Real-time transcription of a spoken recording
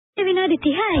විනාඩි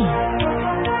 30යි.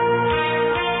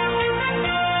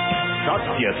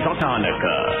 සත්‍ය සතානක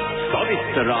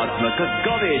සවිස්තරාත්මක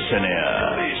ගවේෂණය.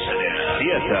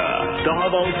 සියත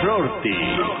දහවල් ප්‍රවෘත්ති.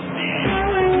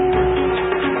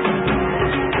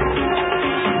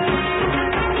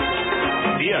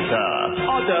 සියත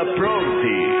අද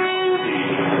ප්‍රවෘත්ති.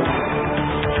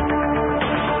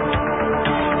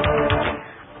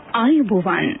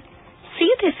 ආයුබෝවන්.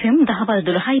 Siyatha FM දහවල්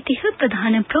 12:30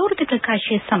 ප්‍රධාන ප්‍රවෘත්ති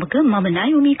ප්‍රකාශය සමග මම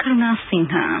නායුමි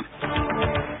කරුණාසිංහ.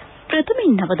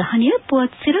 ප්‍රථමින් නවධානය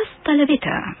පුවත් සිරස්තල වෙත.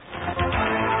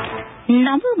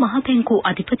 නව මහ බැංකු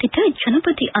අධිපතිට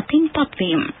ජනපති අතින්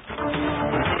පත්වීම.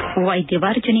 වෛද්‍ය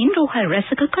වර්ජනින් රෝහල්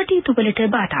රැසක කටයුතු වලට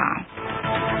බාධා.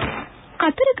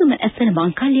 කතරගම ඇසෙන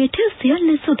මංකල්‍යයට සියල්ල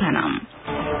සූදානම්.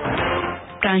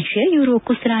 ප්‍රංශය යුරෝ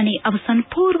කුසලානේ අවසන්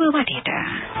පූර්ව වටේට.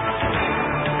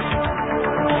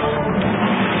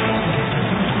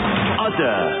 අද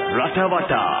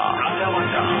රටවටා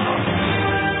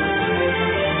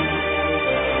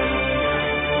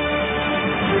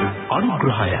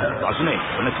අනුග්‍රහය රසනේ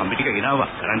ඔන්න කම්බි ටික ගෙනාවා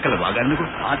ගණන් කරලා වාගන්නකෝ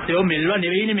ආත්තයෝ මෙල්වා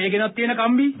නෙවෙයිනේ මේ ගෙනත් තියෙන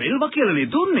කම්බි මෙල්වා කියලානේ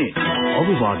දුන්නේ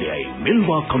අවවාදයයි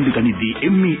මෙල්වා කම්බි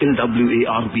ගනිද්දී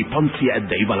MELWARB 500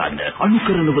 ඇද්දයි බලන්න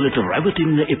අනුකරණ වලට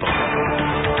රැවටෙන්න එපා.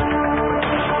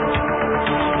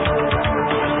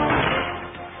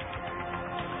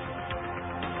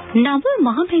 නව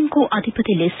මහ බැංකු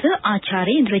අධිපති ලෙස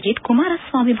ආචාර්ය ඉන්ද්‍රජිත්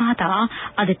කුමාරස්වාමී මහතා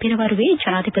අද පෙරවරුවේ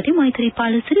ජනාධිපති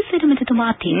මෛත්‍රීපාල සිරිසේන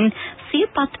මැතිතුමාටින් සිය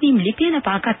පත්වීම් ලිපිය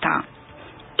ලබා ගත්තා.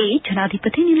 ඒ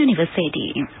ජනාධිපති නිල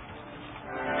නිවසේදී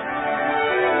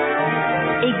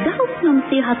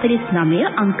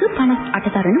 1949 අංක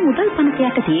 58 තරණ මුදල් පනත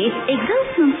යටතේ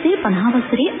 1950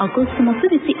 වසරේ අගෝස්තු මාස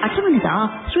 28 වනදා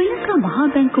ශ්‍රී ලංකා මහා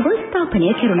බැංකුව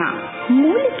ස්ථාපනය කෙරුණා.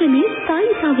 මූලික මේ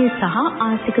ස්ථායීතාවය සහ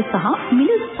ආර්ථික සහ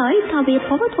මිල ස්ථායීතාවය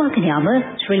පවත්වාගෙන යාම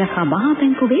ශ්‍රී ලංකා මහා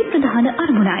බැංකුවේ ප්‍රධාන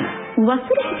අරමුණයි.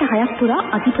 වසර 6ක් පුරා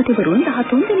අධිපතිවරුන්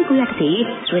 13 දෙනෙකු යටතේ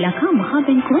ශ්‍රී ලංකා මහා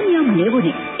බැංකුව නියමනය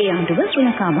වුණේ. ඒ අනුව ශ්‍රී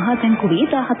ලංකා මහා බැංකුවේ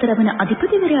 14 වන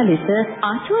අධිපතිවරයා ලෙස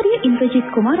ආචාර්ය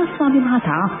ඉන්ද්‍රජිත් කුමාරස්වාමී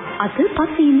මහතා අද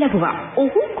පත්වීම ලැබුවා.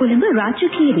 ඔහු කොළඹ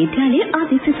රාජකීය විද්‍යාලයේ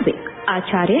ආදී සිසුවෙක්.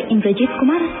 ආචාර්ය ඉන්ද්‍රජිත්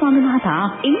කුමාරස්වාමී මහතා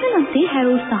එංගලන්තයේ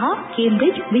හැරෝ සහ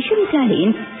කේම්බ්‍රිජ්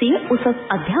විශ්වවිද්‍යාලයෙන් සිය උසස්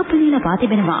අධ්‍යාපනය ලබා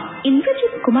තිබෙනවා.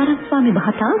 ඉන්ද්‍රජිත් කුමාරස්වාමී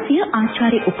මහතා සිය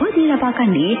ආචාර්ය උපාධිය ලබා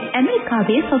ගන්නේ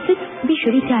ඇමරිකාවේ සසෙක්ස්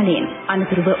විශ්වවිද්‍යාලයෙන්.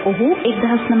 අනතුරුව ඔහු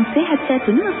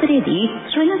 1973 වසරේදී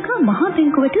ශ්‍රී ලංකා මහා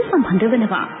බැංකුවට සම්බන්ධ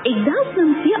වෙනවා.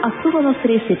 1980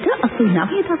 වසරේ සිට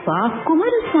 89 දක්වා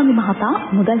කුමාරස්වාමී මහතා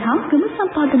මුදල් හා ක්‍රම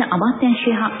සම්පාදන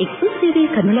අමාත්‍යාංශය හා එක්ව සේවය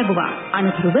කරනු ලැබුවා.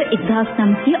 අනතුරුව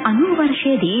 1990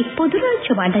 වර්ෂයේදී පොදු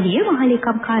රාජ්‍ය මණ්ඩලීය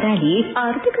මහලේකම් කාර්යාලයේ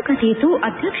ආර්ථික කටයුතු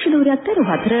අධ්‍යක්ෂවරයාත් වූ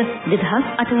අතර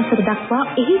 2008 වසර දක්වා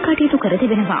එහි කටයුතු කර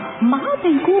තිබෙනවා. මහා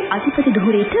බැංකු අධිපති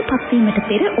ධුරයට පත්වීමට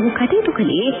පෙර ඔහු කටයුතු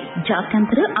කළේ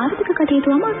ජාත්‍යන්තර ආර්ථික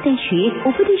කටයුතු අමාත්‍යාංශයේ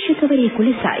උපදේශකවරයෙකු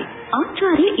ලෙසයි.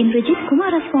 ආචාර්ය ඉන්ද්‍රජිත්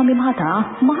කුමාරස්වාමී මහතා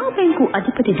මහා බැංකු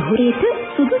අධිපති ධුරයට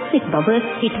සුදුස්සෙක් බව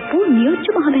හිටපු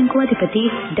නියෝජ්‍ය මහා බැංකු අධිපති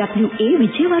W.A.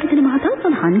 විජේවර්ධන මහතා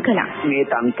සඳහන් කළා. මේ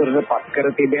තනතුරට පත්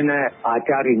කර තිබෙන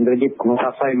ආචාර්ය ඉන්ද්‍රජිත්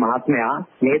කුමාරස්වාමී මහත්මයා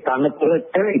මේ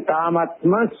තනතුරට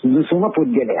ඉතාමත්ම සුදුසුම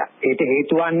පුද්ගලයා. ඒට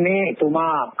හේතු වන්නේ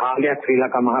එතුමා කාලයක් ශ්‍රී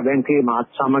ලංකා මහා බැංකුවේ මාත්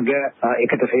සමග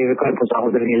එකට සේවය කරපු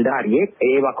සහෝදර නිලධාරියෙක්.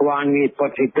 ඒ වකවානුවේ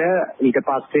ඉපසිට ඊට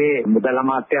පස්සේ මුදල්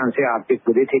අමාත්‍යාංශයේ ආර්ථික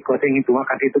උදේශක වශයෙන් එතුමා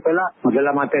කටයුතු කළා. මුදල්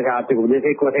අමාත්‍යාංශයේ ආර්ථික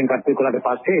උදේශක වශයෙන් කටයුතු කළාට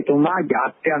පස්සේ එතුමා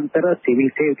ජාත්‍යන්තර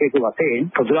සිවිල් සේවකයෙකු වශයෙන්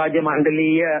පොදු රාජ්‍ය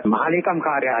මණ්ඩලීය මහලේකම්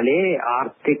කාර්යාලයේ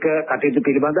ආර්ථික කටයුතු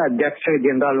පිළිබඳ අධ්‍යක්ෂ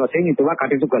ජෙනරාල් වශයෙන් එතුමා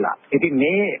කටයුතු කළා. ඉතින්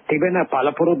මේ තිබෙන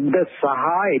පළපුරුද්ද සහ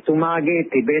එතුමාගේ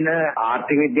තිබෙන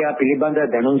ආර්ථික විද්‍යාව පිළිබඳ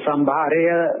දැනුම් සම්භාරය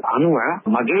අනුව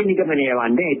මගේ නිගමනය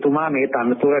වන්නේ එතුමා මේ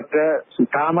තනතුරට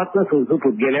ඉතාමත්ම සුදුසු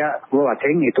පුද්ගලයා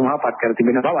වශයෙන් එතුමා පත් කර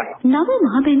තිබෙන බවයි. නව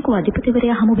මහ බැංකු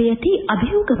අධිපතිවරයා හමු වී ඇති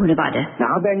අභියෝග මොනවාද?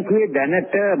 මහ බැංකුවේ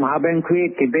දැනට මහ බැංකුවේ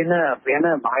තිබෙන වෙන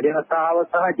මහජනතාව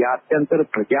සහ ජාත්‍යන්තර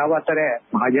ප්‍රජාව අතර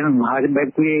මහ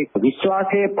බැංකුවේ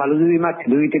විශ්වාසයේ පළුදවීමක්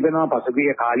සිදු වී තිබෙනවා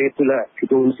පසුගිය කාලය තුළ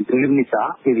සිදුවුණු සිදුවීම් නිසා.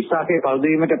 ඒ විශ්වාසයේ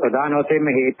පළුදවීමට ප්‍රධාන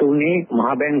වශයෙන්ම හේතු වුණේ මහ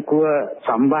බැංකුව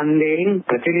සම්බන්ධයෙන්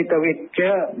ප්‍රචලිත වෙච්ච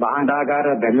භාණ්ඩාගාර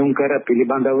බැඳුම් කර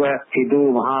පිළිබඳව සිදු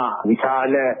මහා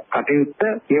විශාල කටයුත්ත.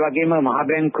 ඒ වගේම මහ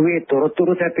බැංකුවේ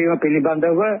තොරතුරු සැපයීම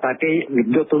පිළිබඳව රටේ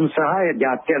විද්වතුන් සහ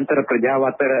ජාත්‍යන්තර ප්‍රජාව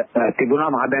අතර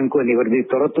තිබුණා මහ බැංකුව නිවැරදි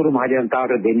තොරතුරු මහ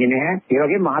ජනතාවට දෙන්නේ නැහැ. ඒ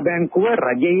වගේම මහ බැංකුව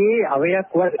රජයේ අවයක්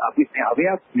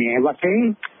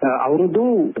වශයෙන් අවුරුදු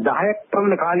 10ක්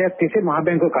පමණ කාලයක් තිස්සේ මහ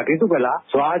බැංකුව කටයුතු කළා.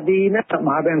 ස්වාධීන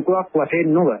මහ බැංකුවක්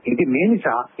වශයෙන් නොව. ඉතින් මේ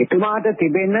නිසා එතුමාට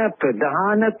තිබෙන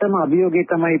ප්‍රධානතම අභියෝගය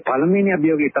තමයි පළමුවෙනි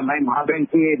අභියෝගය තමයි මහ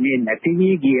බැංකුවේ මේ නැති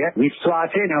වී ගිය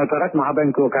විශ්වාසය නැවතත් මහ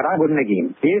බැංකුව කරා ගොඩනැගීම.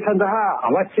 ඒ සඳහා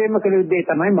අවශ්‍යම කළ යුත්තේ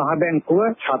තමයි මහ බැංකුව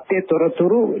සත්‍ය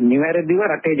තොරතුරු නිවැරදිව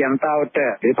රටේ ජනතාවට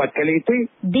දෙපත් කළ යුතුයි.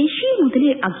 දේශීය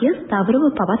මුදලේ අගය ස්ථාවරව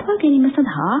පවත්වා ගැනීම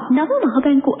සඳහා නව මහ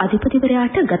බැංකු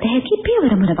අධිපතිවරයාට ගත හැකි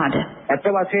පියවර මොනවාද? ඇත්ත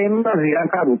වශයෙන්ම ශ්‍රී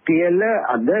ලංකා රුපියල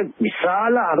අද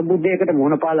විශාල අර්බුදයකට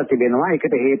මුහුණ පාලා තිබෙනවා.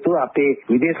 ඒකට හේතුව අපේ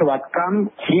විදේශ වත්කම්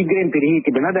ශීඝ්‍රයෙන් පිරිහී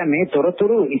තිබෙනවා. දැන් මේ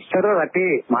තොරතුරු ඉස්සර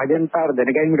රටේ මහජනතාව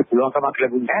දැනගැනීමට පුළුවන්කමක්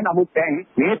ලැබුණේ නැහැ. නමුත් දැන්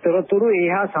මේ තොරතුරු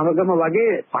ඒහා සමගම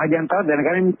වගේ මහජනතාව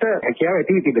දැනගැනීමට හැකියාව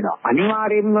ඇති වී තිබෙනවා.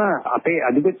 අනිවාර්යයෙන්ම අපේ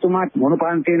අධිපතිතුමාත් මුහුණ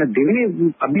පාන තියෙන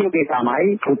දෙවෙනි අභියෝගය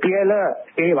තමයි රුපියල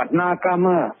ඒ වටිනාකම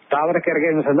ස්ථාවර කර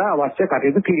ගැනීම සඳහා අවශ්‍ය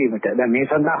කටයුතු කිරීමට. දැන් මේ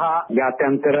සඳහා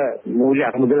ජාත්‍යන්තර මූල්‍ය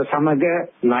අරමුදල සමග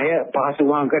ණය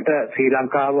පහසුකමකට ශ්‍රී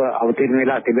ලංකාව අවතීර්ණ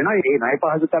වෙලා තිබෙනවා. මේ ණය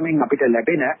පහසුකමින් අපිට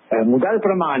ලැබෙන මුදල්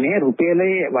ප්‍රමාණය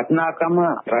රුපියලේ වටිනාකම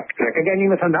රැක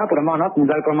ගැනීම සඳහා ප්‍රමාණවත්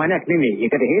මුදල් ප්‍රමාණයක් නෙමෙයි.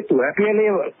 ඒකට හේතුව රුපියලේ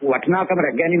වටිනාකම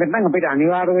රැක ගැනීමට නම් අපිට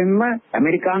අනිවාර්යයෙන්ම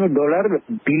ඇමරිකානු ඩොලර්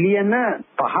බිලියන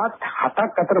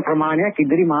 5-7ක් අතර ප්‍රමාණයක්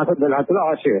ඉදිරි මාස 12 තුළ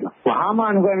අවශ්‍ය වෙනවා. වහාම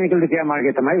අනුගමනය කළ යුතු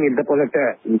ක්‍රියාමාර්ගය තමයි විරුද්ධ පොළට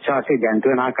විශ්වාසය ජනිත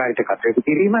වන ආකාරයට කටයුතු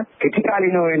කිරීම. කෙටි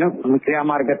කාලිනව වෙන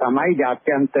ක්‍රියාමාර්ග තමයි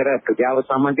ජාත්‍යන්තර ප්‍රජාව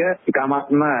සමග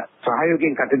ඉතාමත්ම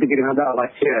සහයෝගයෙන් කටයුතු කිරීම සඳහා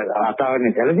අවශ්‍ය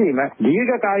වාතාවරණය සැලසීම.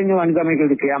 දීර්ඝ කාලිනව අනුගමනය කළ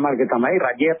යුතු ක්‍රියාමාර්ග තමයි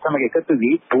රජයත් සමග එකතු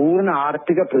වී පූර්ණ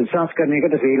ආර්ථික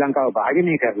ප්‍රතිසංස්කරණයකට ශ්‍රී ලංකාව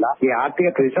භාජනය කරලා මේ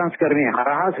ආර්ථික ප්‍රතිසංස්කරණය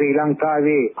හරහා ශ්‍රී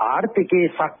ලංකාවේ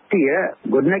ආර්ථිකයේ ශක්තිය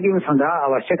ගොඩනැගීම සඳහා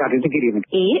අවශ්‍ය කටයුතු කිරීම.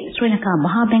 ඒ ශ්‍රී ලංකා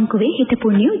මහා බැංකුවේ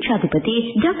හිටපු නියෝජ්‍යාධිපති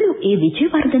W.A.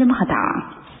 විජේවර්ධන මහතා.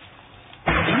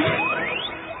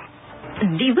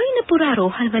 දිවයින පුරා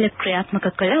රෝහල්වල ක්‍රියාත්මක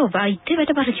කළ වෛද්‍ය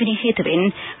වැඩ වර්ජනය හේතුවෙන්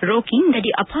රෝගීන්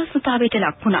දැඩි අපහසුතාවයට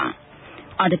ලක් වුණා.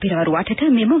 අද පෙරවරු 8ට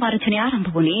මෙම වර්ජනය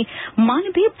ආරම්භ වුණේ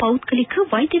මානවීය පෞද්ගලික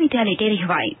වෛද්‍ය විද්‍යාලයට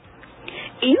එරෙහිවයි.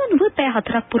 ඒ අනුව පැය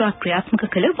 4ක් පුරා ක්‍රියාත්මක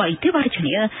කළ වෛද්‍ය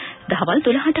වර්ජනය දහවල්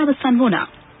 12ට අවසන් වුණා.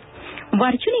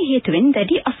 වර්ජනයේ හේතුවෙන්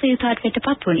දැඩි අසහ්‍යතාවයකට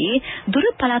පත්වුණේ දුර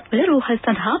පළාත්වල රෝහල්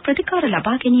සඳහා ප්‍රතිකාර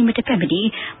ලබා ගැනීමට පැමිණි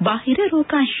බාහිර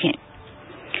රෝගාංශය.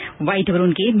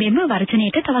 වෛද්‍යවරුන්ගේ මෙම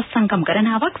වර්ජනයට තවත් සංගම්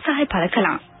ගණනාවක් සහාය පළ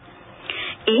කළා.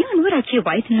 ඒ අනුව රාජ්‍ය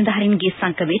වෛද්‍ය නිලධාරීන්ගේ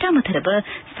සංගමයට අමතරව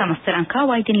සමස්ත ලංකා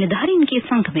වෛද්‍ය නිලධාරීන්ගේ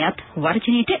සංගමයත්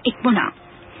වර්ජනයට එක්වුණා.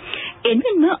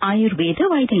 එන්නෙම ආයුර්වේද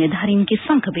වෛද්‍ය නිලධාරීන්ගේ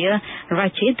සංගමය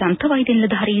රාජ්‍ය දන්ත වෛද්‍ය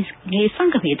නිලධාරීන්ගේ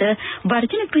සංගමයේද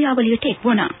වර්ජන ක්‍රියාවලියට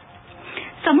එක්වුණා.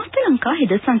 සමස්ත ලංකා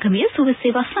හෙද සංගමය, සුව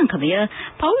සේවා සංගමය,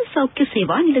 පෞල් සෞඛ්‍ය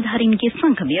සේවා නිලධාරීන්ගේ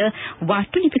සංගමය,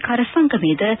 වාට්ටු ලිපිකාර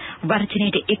සංගමයේද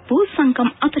වර්ජනයට එක් වූ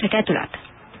සංගම් අතරට ඇතුළත්.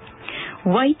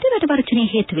 වෛද්‍ය වැඩ වර්ජනයේ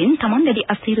හේතුවෙන් තමන් දැඩි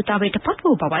අසීරුතාවයට පත්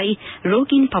වූ බවයි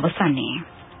රෝගීන් පවසන්නේ.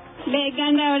 බේක්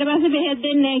ගන්න ආවට පස්සේ බෙහෙත්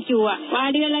දෙන්නේ නැහැ කිව්වා.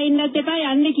 වාඩි වෙලා ඉන්නත් එපා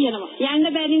යන්න කියනවා. යන්න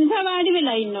බැරි නිසා වාඩි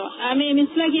වෙලා ඉන්නවා. මේ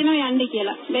මිස්ලා කියනවා යන්න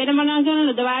කියලා. බේර මොනවා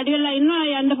කරනවද? වාඩි වෙලා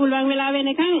ඉන්නවා යන්න පුළුවන් වෙලාව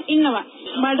වෙනකන් ඉන්නවා.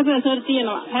 බඩ ප්‍රෙෂර්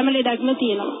තියෙනවා. හැම ලෙඩක්ම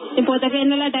තියෙනවා. ඉතින් පොත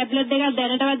පෙන්නලා ටැබ්ලට් එකක්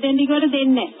දැනටවත් දෙන්න කිව්වට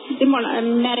දෙන්නේ නැහැ.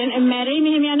 ඉතින් මැරෙයි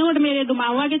මෙහෙම යනකොට මේ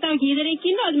මව්වගේ තව කී දෙනෙක්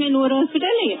ඉන්නවද මේ නුවර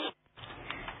හොස්පිටල් එකේ?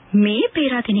 මේ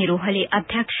පේරාදෙණිය රෝහලේ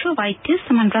අධ්‍යක්ෂ වෛද්‍ය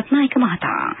සමන් රත්නායක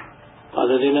මහතා. අද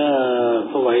දින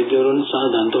වෛද්‍යවරුන් සහ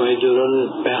දන්ත වෛද්‍යවරුන්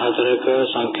පැය 4ක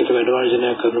සංකේත වැඩ වර්ජනය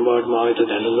කරන බවට මා වෙත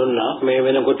දැනුම් දුන්නා. මේ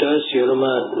වෙනකොට සියලුම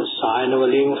සායන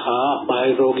වලින් හා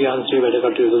බාහිර රෝගී අංශයේ වැඩ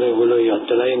කටයුතු වල ඒගොල්ලෝ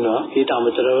යොත්ලා ඉන්නවා. ඊට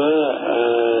අමතරව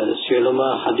සියලුම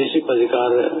හදිසි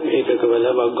ප්‍රතිකාර ඒකකවල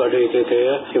වග්ගඩ ඒකකය,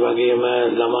 ඒ වගේම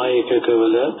ළමා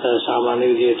ඒකකවල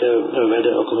සාමාන්‍ය විදිහට වැඩ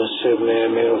ඔක්කොම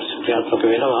මේ ක්‍රියාත්මක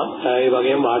වෙනවා. ඒ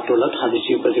වගේම වාට්ටුවලත්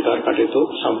හදිසි ප්‍රතිකාර කටයුතු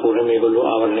සම්පූර්ණ මේගොල්ලෝ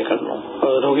ආවරණය කරනවා.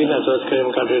 රෝගීන්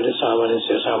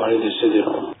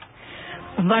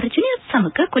වර්ජනයත්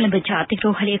සමග කොළඹ ජාතික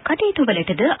රෝහලේ කටයුතු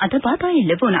වලටද අද බාධා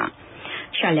එල්ල වුණා.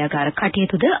 ශල්‍යාගාර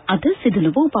කටයුතුද අද සිදු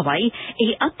නොවූ බවයි ඒ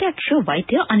අධ්‍යක්ෂ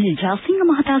වෛද්‍ය අනිල් ජාසිංහ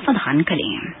මහතා සඳහන්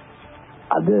කළේ.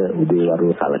 අද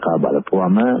උදේවරුව සලකා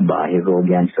බලපුවම බාහිර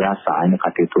රෝගයන් සහ සායන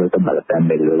කටයුතු වලට බලපෑම්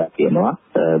බෙදලා තියෙනවා.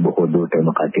 බොහෝ දුරට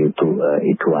එම කටයුතු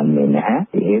ඉටුවන්නේ නැහැ.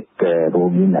 ඒත්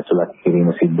රෝගීන් ඇතුළත්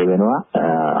කිරීම සිද්ධ වෙනවා.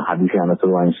 හදිසි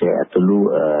අනතුරු අංශය ඇතුළු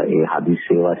ඒ හදිසි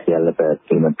සේවා සියල්ල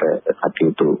පැවැත්වීමට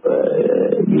කටයුතු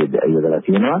යොදලා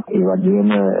තියෙනවා. ඒ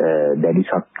වගේම දැඩි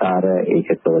සත්කාර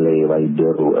ඒකකවල ඒ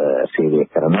වෛද්‍යවරු සේවය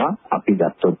කරනවා. අපි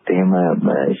ගත්තොත් එහෙම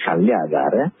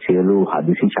ශල්‍යාගාර සියලු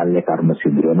හදිසි ශල්‍ය කර්ම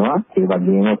සිදු වෙනවා. ඒ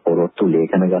වගේම පොරොත්තු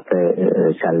ලේඛනගත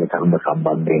ශල්‍ය කර්ම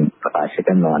සම්බන්ධයෙන් ප්‍රකාශ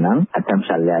කරනවා නම් ඇතම්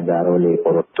ශල්‍යාගාරවල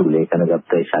පොරොත්තු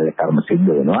ලේඛනගත ශල්‍ය කර්ම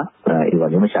සිද්ධ වෙනවා. ඒ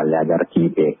වගේම ශල්‍යාගාර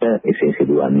කීපයක එසේ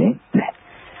සිදුවන්නේ නැහැ.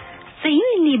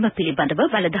 සයුල්ලීම පිළිබඳව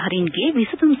බලධාරීන්ගේ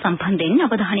විසඳුම් සම්බන්ධයෙන්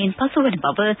අවධානයෙන් පසුවන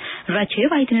බව රාජ්‍ය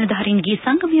වෛද්‍ය නිලධාරීන්ගේ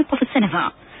සංගමය පවසනවා.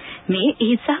 මේ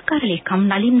ඒ සහකාර ලේකම්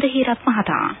නලින්ද හේරත්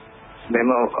මහතා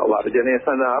මෙම වර්ජනය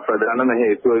සඳහා ප්‍රධානම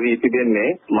හේතුව වී තිබෙන්නේ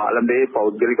මාළඹේ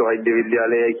පෞද්ගලික වෛද්‍ය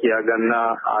විද්‍යාලයයි කියා ගන්නා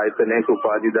ආයතනයක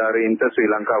උපාධිධාරීන්ට ශ්‍රී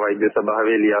ලංකා වෛද්‍ය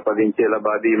සභාවේ ලියාපදිංචිය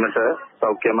ලබා දීමට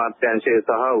සෞඛ්‍ය අමාත්‍යාංශය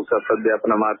සහ උසස්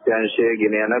අධ්‍යාපන අමාත්‍යාංශයේ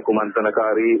ගෙන යන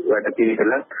කුමන්ත්‍රණකාරී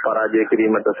වැඩපිළිවෙල පරාජය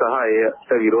කිරීමට සහ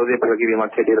එයට විරෝධය පළ කිරීමක්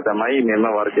හැටියට තමයි මෙම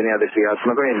වර්ජනය අද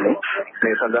ක්‍රියාත්මක වෙන්නේ.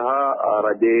 මේ සඳහා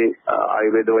රජයේ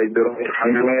ආයුර්වේද වෛද්‍යවරුන්ගේ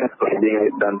සංගමය, රජයේ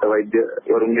දන්ත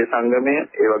වෛද්‍යවරුන්ගේ සංගමය,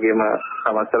 ඒ වගේම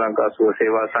සමස්ත ලංකා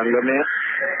සේවා සංගමය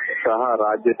සහ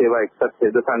රාජ්‍ය සේවා එක්සත්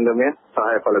හෙද සංගමය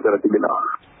සහාය පළ කර තිබෙනවා.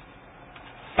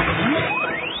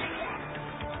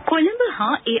 කොළඹ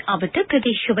හා ඒ අවට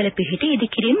ප්‍රදේශවල පිහිටි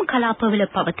ඉදිකිරීම් කලාපවල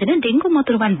පවතින ඩෙංගු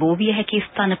මතුරුවන් බෝවිය හැකි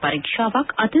ස්ථාන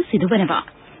පරීක්ෂාවක් අද සිදුවනවා.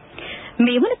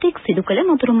 මේ වනතෙක් සිදු කළ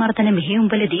මතුරු මර්දන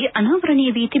මෙහෙයුම්වලදී අනාවරණය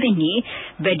වී තිබෙන්නේ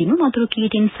වැඩිම මතුරු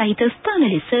කීටින් සහිත ස්ථාන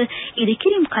ලෙස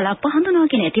ඉදිකිරීම් කලාප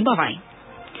හඳුනාගෙන ඇති බවයි.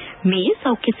 මේ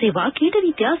සෞඛ්‍ය සේවා කීට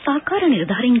විද්‍යා සහකාර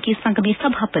නිලධාරීන්ගේ සංගමේ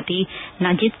සභාපති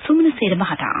නජිත් සුමනසේර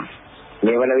මහතා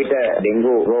මේ වන විට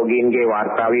ඩෙන්ගු රෝගීන්ගේ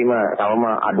වාර්තා වීම තවම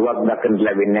අඩුවක් දක්නට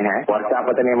ලැබෙන්නේ නැහැ.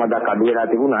 වර්ෂාපතනයේ මදක් අඩු වෙලා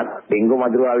තිබුණත් ඩෙන්ගු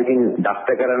මදුරුවා විසින් දෂ්ට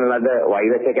කරන ලද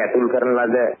වෛරස් එක ඇතුල් කරන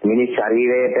ලද මිනිස්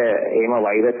ශරීරයට එම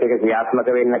වෛරස් එක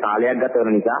ක්‍රියාත්මක වෙන්න කාලයක් ගත වෙන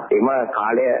නිසා එම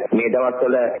කාලය මේ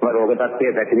දවස්වල රෝග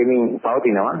තත්ත්වය පැතිරෙමින්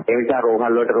පවතිනවා. ඒ නිසා රෝහල්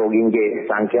වලට රෝගීන්ගේ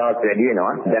සංඛ්‍යාවත් වැඩි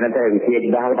වෙනවා. දැනට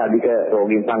 21000කට අධික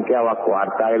රෝගීන් සංඛ්‍යාවක්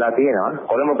වාර්තා වෙලා තියෙනවා.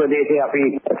 කොළඹ ප්‍රදේශයේ අපි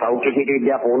සෞඛ්‍ය කීට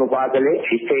විද්‍යා පුහුණු පාසලේ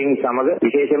ශිෂ්‍යයින් සමග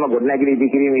විශේෂයෙන්ම ගොඩනැගිලි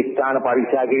ඉදිකිරීම ස්ථාන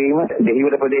පරීක්ෂා කිරීම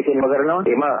දෙහිවල ප්‍රදේශයෙන්ම කරනවා.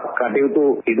 එම කටයුතු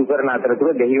සිදු කරන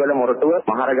අතරතුර දෙහිවල මොරටුව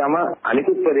මහරගම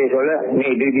අනිකුත් ප්‍රදේශවල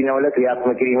මේ ඉදිරි දිනවල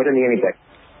ක්‍රියාත්මක කිරීමට නියමිතයි.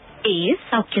 ඒ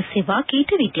සෞඛ්‍ය සේවා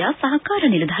කීට විද්‍යා සහකාර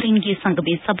නිලධාරීන්ගේ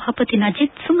සංගමේ සභාපති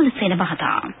නජිත් සුමනසේන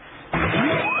මහතා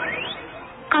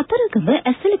කතරගම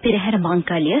ඇසළ පෙරහැර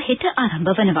මංගල්‍ය හෙට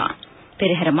ආරම්භ වනවා.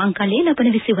 පෙරහැර මංගල්‍ය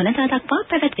ලබන 20 වනදා දක්වා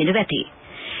පැවැත්වෙනු ඇති.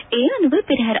 ඒ අනුව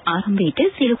පෙරහැර ආරම්භයට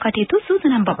සියලු කටයුතු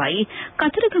සූදානම් බවයි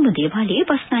කතරගම දේවාලයේ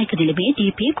බස්නායක නිලමේ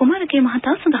ඩී.පී. කුමාරගේ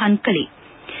මහතා සඳහන් කළේ.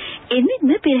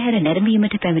 එමෙන්ම පෙරහැර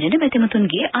නැරඹීමට පැමිණෙන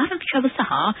මෙතමතුන්ගේ ආරක්ෂාව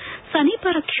සහ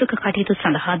සනීපාරක්ෂක කටයුතු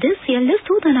සඳහාද සියල්ල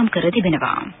සූදානම් කර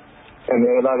තිබෙනවා.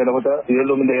 මේ වෙලාව වෙනකොට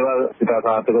සියලුම දේවල් ඉතා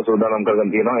සාර්ථක සූදානම්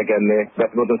කරගෙන තියෙනවා. ඒ කියන්නේ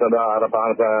ගැටලුතු සදා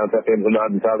ආරපාන සැපෙන් සඳහා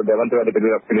දිශාවට දෙවන්ත වැඩ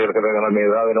පිළිවෙලක් කරගෙන මේ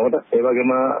වෙලාව වෙනකොට ඒ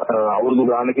වගේම අවුරුදු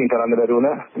ගානකින් කරන්න බැරි වුණ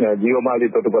ජීවමාධ්‍ය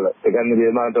තොටුපළ. ඒ කියන්නේ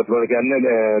ජීවමාධ්‍ය තොටුපළ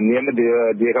කියන්නේ නියම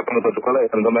දිය කපන තොටුපළ.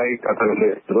 ඒක තමයි කතරගම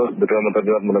රෝස් දෙකම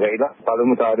ප්‍රතිවත් මුල ගහලා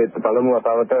පළමු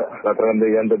වතාවට කතරගම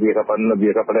දෙයන්ට දිය කපන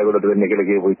ඒගොල්ලෝ දෙන්නේ කියලා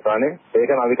කියපු ස්ථානේ.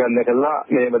 ඒක නවීකරණය කළා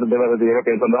මේ දෙවන දිය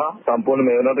කපන සඳහා සම්පූර්ණ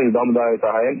මේ වෙනකොට ඉදමුදායේ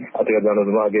සහායෙන් අතිගත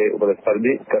ජනතුමාගේ උපදෙස්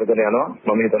පරිදි කරගෙන යනවා.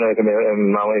 මම හිතනවා ඒක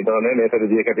මම හිතන්නේ මේ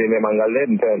පරිදි කැටීමේ මංගල්‍යයේ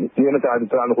නියම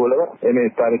චාරිත්‍රානුකූලව මේ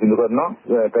ස්ථානය සිදු කරනවා.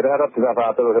 පෙරහැරත්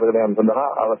සාර්ථක කරගෙන යාම සඳහා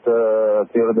අවශ්‍ය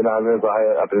සියලු දෙනාගේ සහාය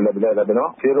අපිට ලැබෙනවා.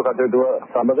 සියලු කටයුතු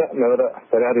සමග මෙවර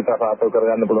පෙරහැර සාර්ථක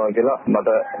කරගන්න පුළුවන් කියලා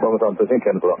මට බොහොම සතුටින්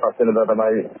කියන්න පුළුවන්. පස්වෙනිදා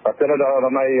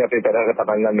තමයි අපි පෙරහැර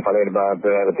පටන් ගන්න පළවෙනි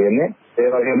පෙරහැර තියෙන්නේ. ඒ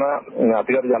වගේම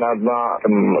අපිට ජනාධිපතිතුමා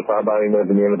සහභාගී වෙන්න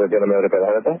නියමිත කරන මෙවර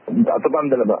පෙරහැරට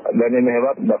අතපන්දල දැනෙන්නේ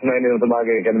හේවත් දක්ෂිණ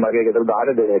නිලතුමාගේ කියන්නේ මගේ ගෙදර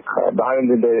 10 දෙනෙක් 10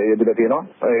 වෙනි යෙදিলা තියෙනවා.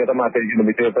 ඒක තමයි අපේ කියන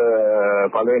විශේෂ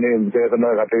පළවෙනි විශේෂම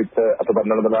කටයුත්ත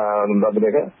අතපන්දල බලන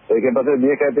එක. ඒකෙන් පස්සේ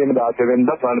දිය කැටීම 16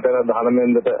 වෙනිදා ස්වාමීන් 19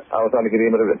 වෙනිදාට අවසන්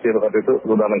කිරීමට සියලු කටයුතු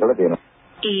සූදානම් කරලා තියෙනවා.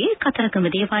 ඒ කතරගම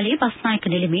දේවාලයේ බස්නායක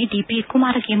නිලමේ ඩී.පී.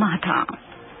 කුමාරගේ මහතා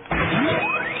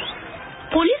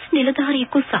පොලිස්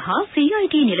නිලධාරියෙකු සහ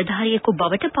CID නිලධාරියෙකු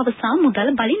බවට පවසා මුදල්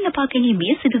බලින් ලබා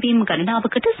ගැනීමේ සිදුවීම්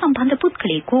ගණනාවකට සම්බන්ධ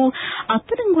පුද්ගලයෙකු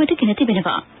අත්අඩංගුවට ගෙන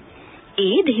තිබෙනවා.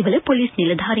 ඒ දෙහිවල පොලිස්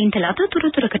නිලධාරීන්ට ලද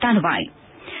තොරතුරකට අනුවයි.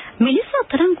 මිනිස්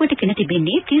අත්අඩංගුවට ගෙන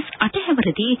තිබෙන්නේ 38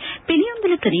 හැවිරිදි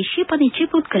පිළියම්බල ප්‍රදේශීය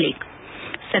පදිංචි පුද්ගලෙක්.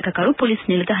 සැකකරු පොලිස්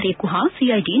නිලධාරියෙකු හා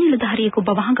CID නිලධාරියෙකු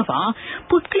බව හඟවා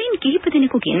පුද්ගලයන් කිහිප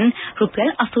දෙනෙකුගෙන්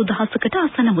රුපියල් 80000කට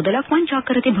ආසන්න මුදලක් වංචා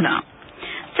කර තිබුණා.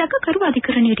 සැකකරු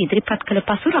අධිකරණයට ඉදිරිපත් කළ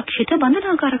පසු රක්ෂිත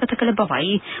බන්ධනාගාරගත කළ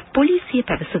බවයි පොලිසිය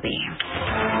පැවසුවේ.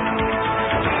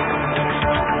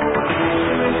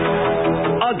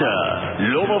 අද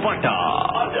ලොව වටා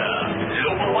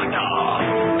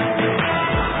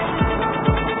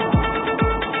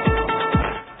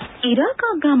ඉරාක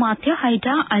අග්‍රාමාත්‍ය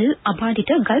හයිඩා අල්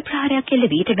අබාඩිට ගල් ප්‍රහාරයක් එල්ල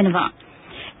වී තිබෙනවා.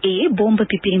 ඒ බෝම්බ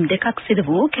පිපිරීම් දෙකක් සිදු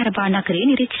වූ කැරබා නගරයේ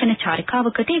නිරීක්ෂණ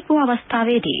චාරිකාවකට එක් වූ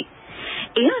අවස්ථාවේදී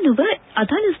ඒ අනුව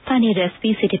අදාළ ස්ථානයේ රැස්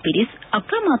වී සිටි පිරිස්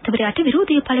අග්‍රාමාත්‍යවරයාට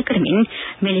විරෝධය පළ කරමින්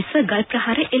මෙලෙස ගල්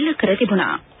ප්‍රහාර එල්ල කර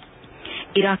තිබුණා.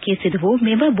 ඉරාකයේ සිදු වූ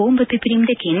මෙම බෝම්බ පිපිරීම්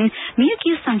දෙකින්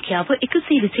මියගිය සංඛ්‍යාව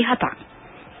 127ක්.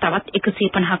 තවත්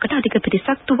 150කට අධික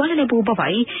පිරිසක් තුවාල ලැබූ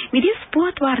බවයි විදේශ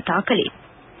පුවත් වාර්තා කළේ.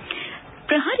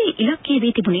 ප්‍රහාරයේ ඉලක්කය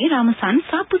වී තිබුණේ රාමසන්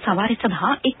සාප්පු සවාරි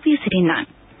සභා එක් වී සිටින්නන්.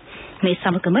 මේ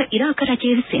සමගම ඉරාක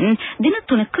රජය විසින් දින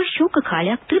 3ක ශෝක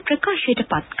කාලයක් තුළ ප්‍රකාශයට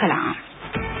පත් කළා.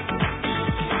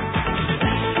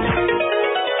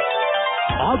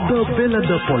 අද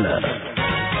වෙළඳ පොළ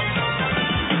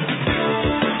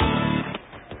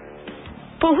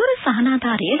පොහොර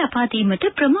සහනාධාරය ලබා දීමට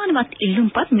ප්‍රමාණවත්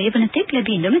ඉල්ලුම්පත් මේ වනතෙක්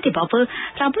ලැබී නොමැති බව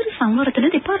රබර්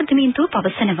සංවර්ධන දෙපාර්තමේන්තුව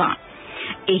පවසනවා.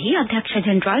 එහි අධ්‍යක්ෂ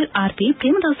ජෙනරාල් ආර්.පී.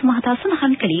 ප්‍රේමදාස මහතා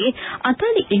සඳහන් කළේ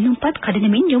අදාළ ඉල්ලුම්පත්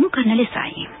කඩනමින් යොමු කරන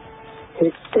ලෙසයි.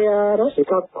 හෙක්ටයාර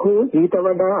එකක් හෝ ඊට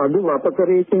වඩා අඩු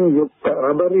වපකරයකින් යුක්ත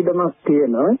රබර් ඉඩමක්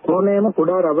තියෙන ඕනෑම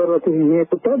කුඩා රබර් වතු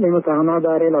හිමියෙකුට මෙම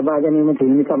සහනාධාරය ලබා ගැනීමට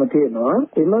හිමිකම තියෙනවා.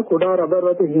 එම කුඩා රබර්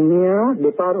වතු හිමියා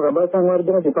රබර්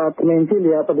සංවර්ධන දෙපාර්තමේන්තුවේ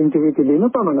ලියාපදිංචි වී තිබීම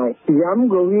පමණයි. යම්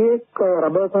ගොවියෙක්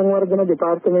රබර් සංවර්ධන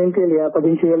දෙපාර්තමේන්තුවේ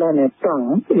ලියාපදිංචි වෙලා නැත්නම්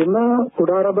එම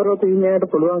කුඩා රබර් වතු හිමියාට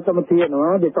පුළුවන්කම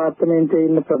තියෙනවා දෙපාර්තමේන්තුවේ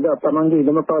ඉන්න තමන්ගේ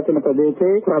ඉඩම පවතින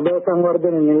ප්‍රදේශයේ රබර්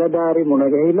සංවර්ධන නිලධාරී මුණ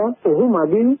ගැහිලා ඔහු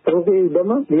මගින් ඔහුගේ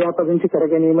ඉඩම ලියාපදිංචි කර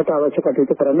ගැනීමට අවශ්‍ය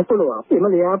කටයුතු කරන්න පුළුවන්. එම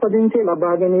ලියාපදිංචිය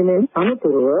ලබා ගැනීමෙන්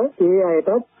අනතුරුව ඒ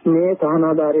අයටත් මේ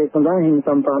සහනාධාරය සඳහා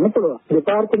හිමිකම් පාන්න පුළුවන්.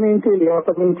 දෙපාර්තමේන්තුවේ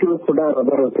ලියාපදිංචි කුඩා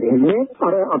රබර් වතුරේ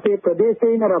අර අපේ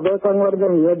ප්‍රදේශයේ ඉන්න රබර්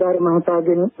සංවර්ධන නිලධාරී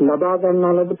මහතාගෙන් ලබා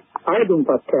ගන්නා ලද අයදුම්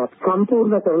පත්‍රයක්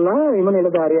සම්පූර්ණ කරලා එම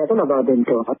නිලධාරියාට ලබා දෙන්න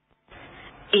ඕන.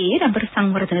 ඒ රබර්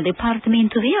සංවර්ධන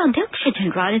දෙපාර්තමේන්තුවේ අධ්‍යක්ෂ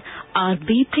ජෙනරාල්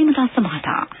ආර්.බී. ප්‍රේමදාස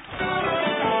මහතා.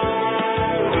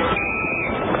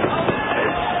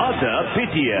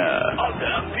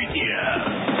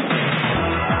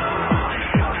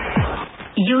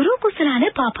 යුරෝ කුසලාන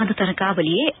පාපන්දු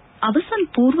තරගාවලියේ අවසන්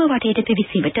පූර්ව වටයට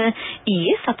පිවිසීමට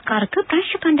ඊයේ සත්කාරක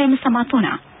ප්‍රංශ කණ්ඩායම සමත්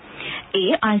වුණා.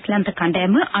 ඒ අයිස්ලන්ත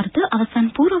කණ්ඩායම අර්ධ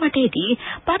අවසන් පූර්ව වටයේදී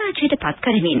පරාජයට පත්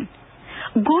කරමින්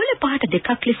ගෝල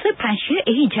 5-2 ලෙස ප්‍රංශය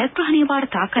එහි ජයග්‍රහණය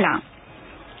වාර්තා කළා.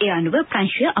 ඒ අනුව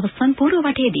ප්‍රංශය අවසන් පූර්ව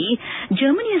වටයේදී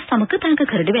ජර්මනිය සමග තරග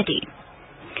කරඩ වැටි.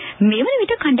 මෙවන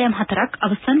විට කණ්ඩායම් 4ක්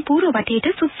අවසන් පූර්ව වටේට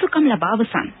සුසුකම් ලබා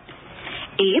අවසන්.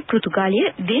 ඒ පෘතුගාලය,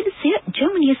 වේල්සය,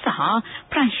 ජර්මනිය සහ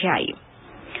ප්‍රංශයයි.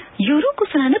 යුරෝ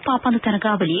කුසලාන පාපන්දු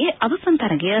තරගාවලියේ අවසන්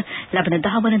තරගය ලබන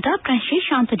 10 වනදා ප්‍රංශයේ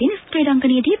ශාන්ත දිනස්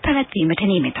ක්‍රීඩාංගණයේදී පැවැත්වීමට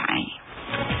නියමිතයි.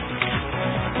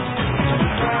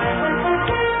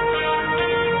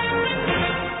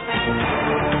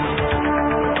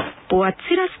 පුවත්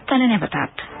සිරස් තන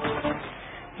නැවතත්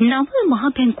නව මහ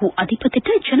බැංකු අධිපතිට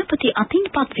ජනපති අතින්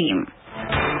පත්වීම.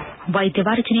 වෛද්‍ය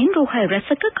වර්ජනයෙන් රෝහල්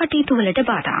රැසක කටයුතු වලට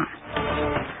බාධා.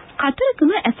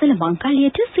 කතරගම ඇසළ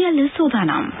මංකල්‍යයට සියල්ල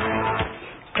සූදානම්.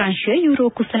 ප්‍රංශය යුරෝ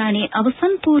කුසලානේ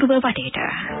අවසන් පූර්ව වටේට.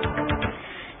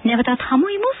 නැවතත්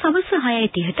හමුවෙමු සවස්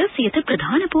 6:30ට සියත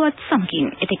ප්‍රධාන පුවත්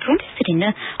සමගින්. එතෙක් රැඳී සිටින්න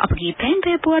අපගේ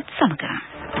ප්‍රේමය පුවත්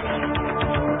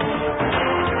සමග.